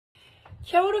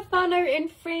Kia ora whānau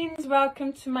and friends,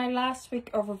 welcome to my last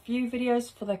week of review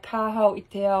videos for the Kahau I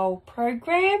Te Ao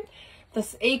program.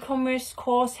 This e-commerce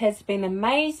course has been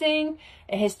amazing.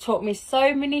 It has taught me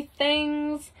so many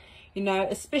things, you know,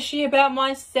 especially about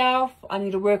myself. I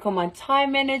need to work on my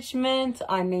time management.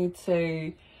 I need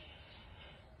to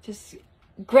just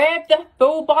grab the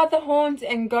bull by the horns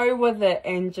and go with it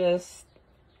and just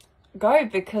go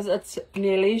because it's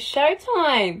nearly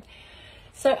showtime.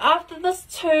 So after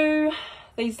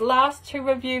these last two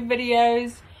review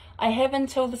videos, I have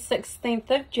until the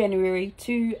 16th of January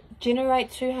to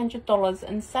generate $200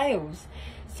 in sales.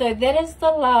 So that is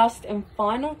the last and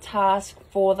final task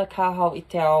for the Kahau I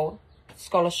Te Ao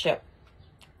scholarship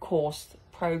course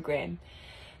program.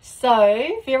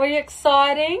 So very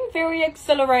exciting, very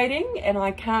exhilarating, and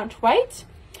I can't wait.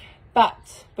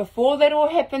 But before that all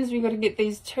happens, we've got to get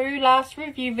these two last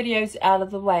review videos out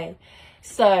of the way.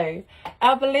 So,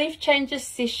 our belief changes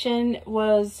session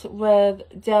was with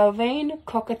Delvine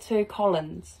Cockatoo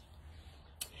Collins.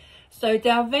 So,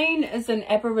 Delvine is an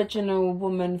Aboriginal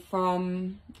woman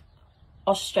from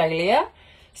Australia.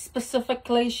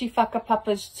 Specifically, she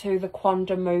whakapapas to the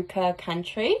Quandamooka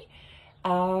country,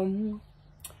 or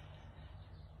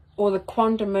the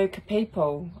Quandamooka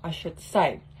people, I should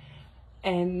say.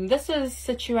 And this is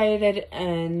situated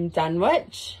in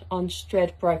Dunwich on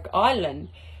Stradbroke Island.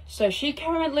 So she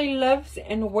currently lives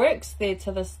and works there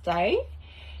to this day.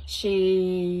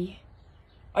 She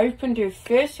opened her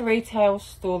first retail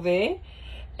store there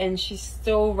and she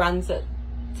still runs it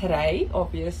today,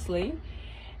 obviously.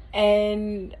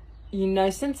 And, you know,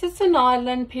 since it's an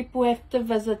island, people have to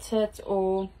visit it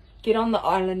or get on the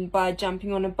island by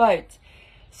jumping on a boat.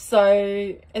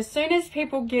 So as soon as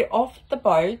people get off the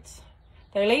boat,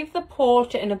 they leave the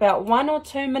port in about 1 or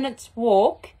 2 minutes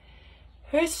walk.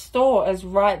 Her store is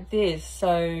right there,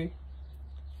 so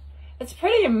it's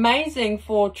pretty amazing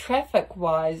for traffic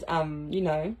wise. You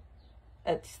know,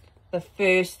 it's the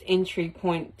first entry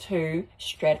point to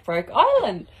Stradbroke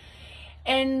Island.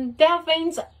 And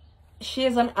Delvine's, she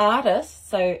is an artist,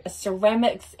 so a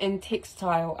ceramics and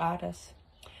textile artist.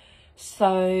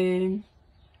 So,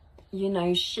 you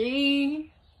know,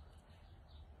 she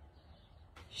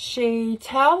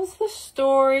tells the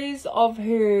stories of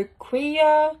her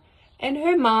queer and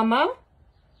her mama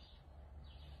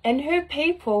and her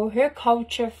people, her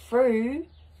culture through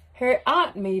her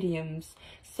art mediums.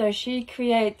 So she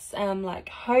creates like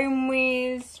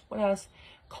homewares, what else?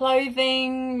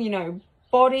 Clothing, you know,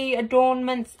 body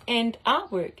adornments and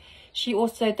artwork. She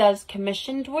also does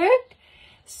commissioned work.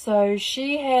 So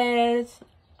she has,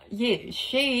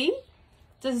 she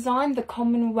designed the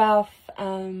Commonwealth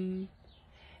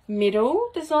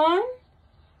medal design.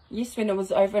 Yes, when it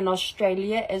was over in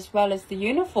Australia, as well as the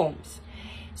uniforms.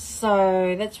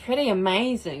 So that's pretty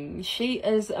amazing. She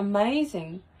is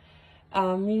amazing.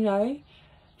 You know,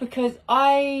 because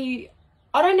I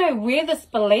don't know where this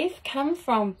belief came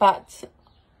from, but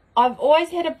I've always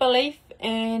had a belief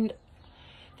and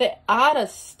that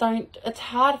artists don't, it's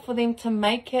hard for them to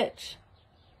make it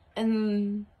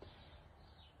in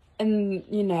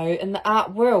you know, in the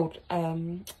art world.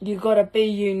 You gotta be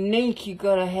unique, you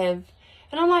gotta have.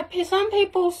 And I'm like, some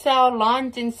people sell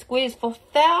lines and squares for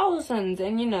thousands,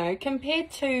 and you know, compared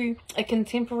to a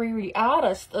contemporary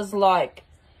artist is like,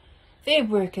 their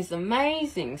work is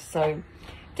amazing. So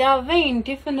Delvine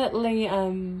definitely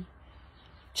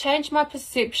changed my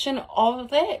perception of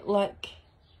that. Like,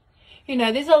 you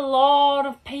know, there's a lot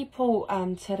of people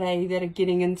today that are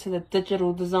getting into the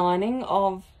digital designing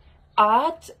of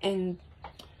art, and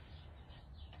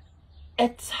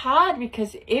it's hard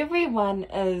because everyone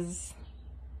is,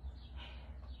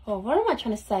 oh, what am I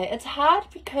trying to say? It's hard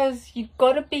because you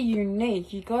got to be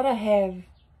unique. You got to have,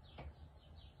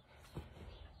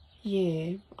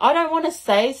 yeah. I don't want to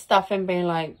say stuff and be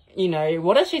like, you know,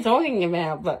 what is she talking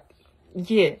about? But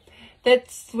yeah,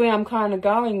 that's where I'm kind of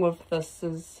going with this.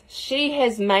 Is she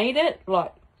has made it,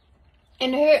 like,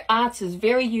 and her art is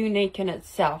very unique in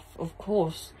itself, of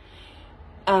course.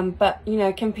 But, you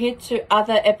know, compared to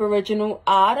other Aboriginal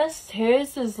artists,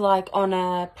 hers is like on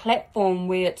a platform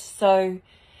where it's so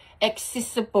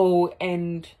accessible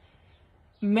and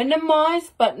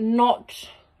minimized, but not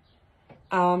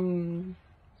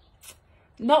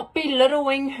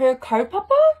belittling her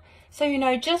kaupapa. So, you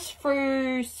know, just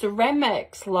through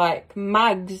ceramics like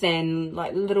mugs and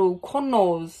like little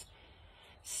konos,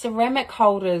 ceramic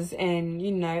holders, and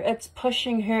you know, it's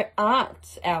pushing her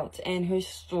art out and her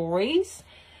stories.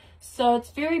 So it's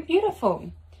very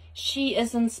beautiful. She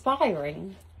is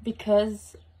inspiring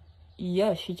because,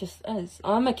 yeah, she just is.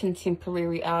 I'm a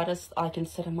contemporary artist, I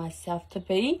consider myself to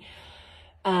be.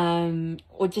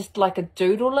 or just like a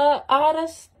doodler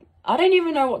artist. I don't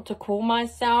even know what to call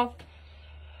myself.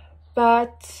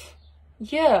 But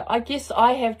yeah, I guess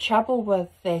I have trouble with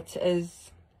that,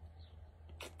 is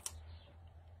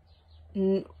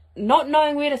not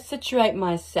knowing where to situate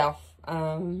myself,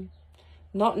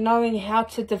 not knowing how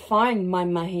to define my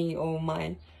mahi or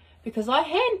my, because I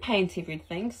hand paint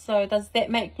everything. So does that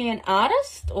make me an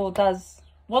artist, or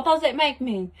what does it make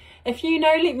me? If you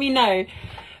know, let me know.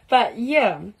 But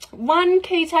yeah, one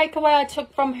key takeaway I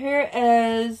took from her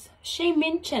is she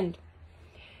mentioned,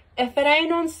 if it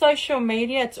ain't on social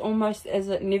media, it's almost as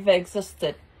it never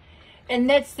existed. And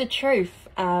that's the truth.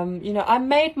 You know, I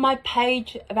made my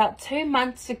page about 2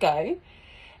 months ago,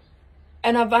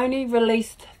 and I've only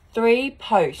released 3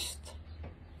 posts.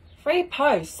 3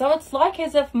 posts. So it's like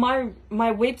as if my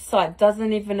website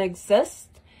doesn't even exist.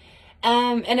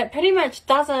 And it pretty much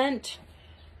doesn't.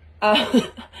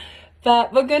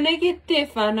 But we're going to get there,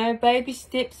 whānau. Baby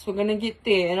steps, we're going to get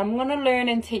there. And I'm going to learn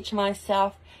and teach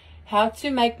myself how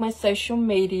to make my social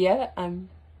media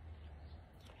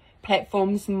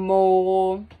platforms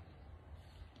more,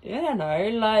 I don't know,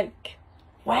 like,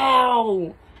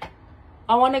 wow,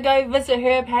 I want to go visit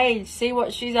her page, see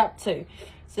what she's up to.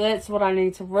 So that's what I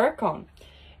need to work on.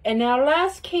 And our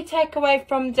last key takeaway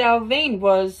from Delvine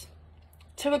was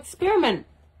to experiment.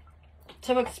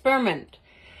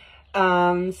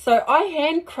 So I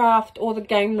handcraft all the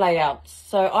game layouts.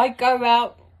 So I go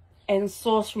out and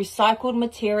source recycled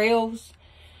materials,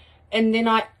 and then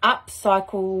I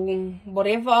upcycle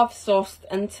whatever I've sourced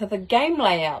into the game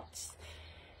layouts.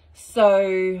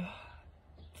 So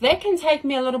that can take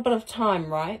me a little bit of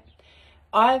time, right?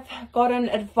 I've gotten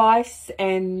advice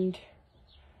and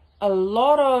a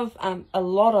lot of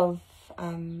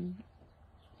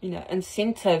you know,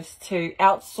 incentives to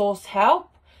outsource help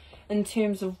in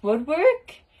terms of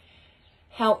woodwork.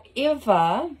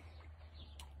 However,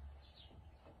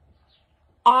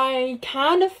 I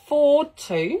can't afford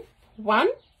to. One,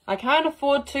 I can't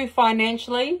afford to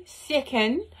financially.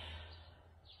 Second,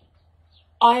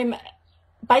 I'm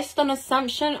based on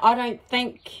assumption. I don't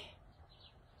think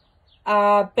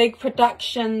big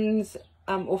productions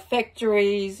or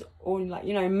factories or, like,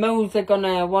 you know, mills are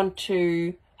gonna want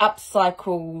to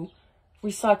upcycle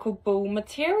recyclable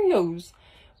materials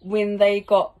when they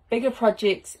got bigger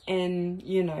projects and,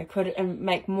 you know, could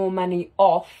make more money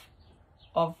off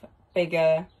of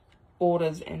bigger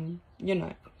orders and, you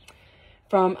know,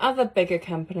 from other bigger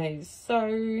companies.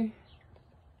 So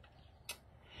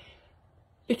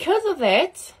because of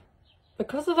that,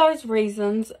 because of those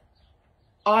reasons,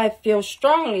 I feel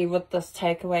strongly with this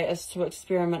takeaway is to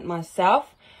experiment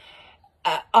myself.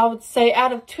 I would say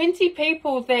out of 20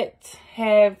 people that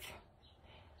have,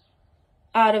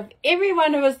 out of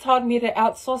everyone who has told me to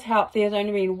outsource help, there's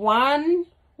only been one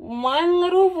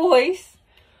little voice,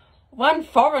 one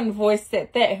foreign voice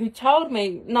at that, who told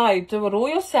me, no, do it all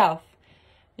yourself.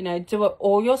 You know, do it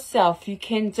all yourself. You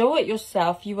can do it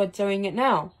yourself. You are doing it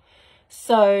now.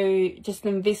 So just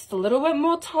invest a little bit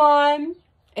more time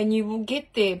and you will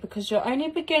get there, because you're only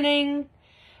beginning.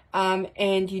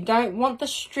 And you don't want the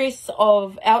stress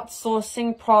of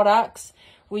outsourcing products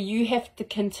where you have to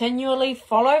continually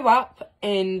follow up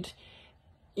and,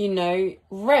 you know,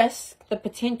 risk the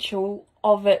potential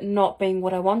of it not being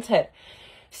what I wanted.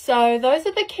 So those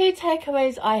are the key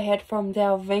takeaways I had from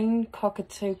Delvine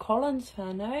Cockatoo Collins,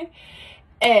 whānau.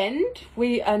 And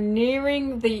we are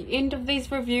nearing the end of these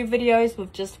review videos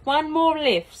with just one more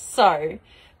left. So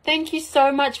thank you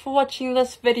so much for watching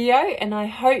this video, and I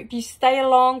hope you stay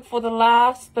along for the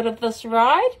last bit of this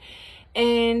ride.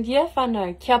 And yeah,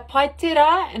 whānau, kia pai te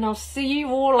rā, and I'll see you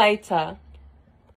all later.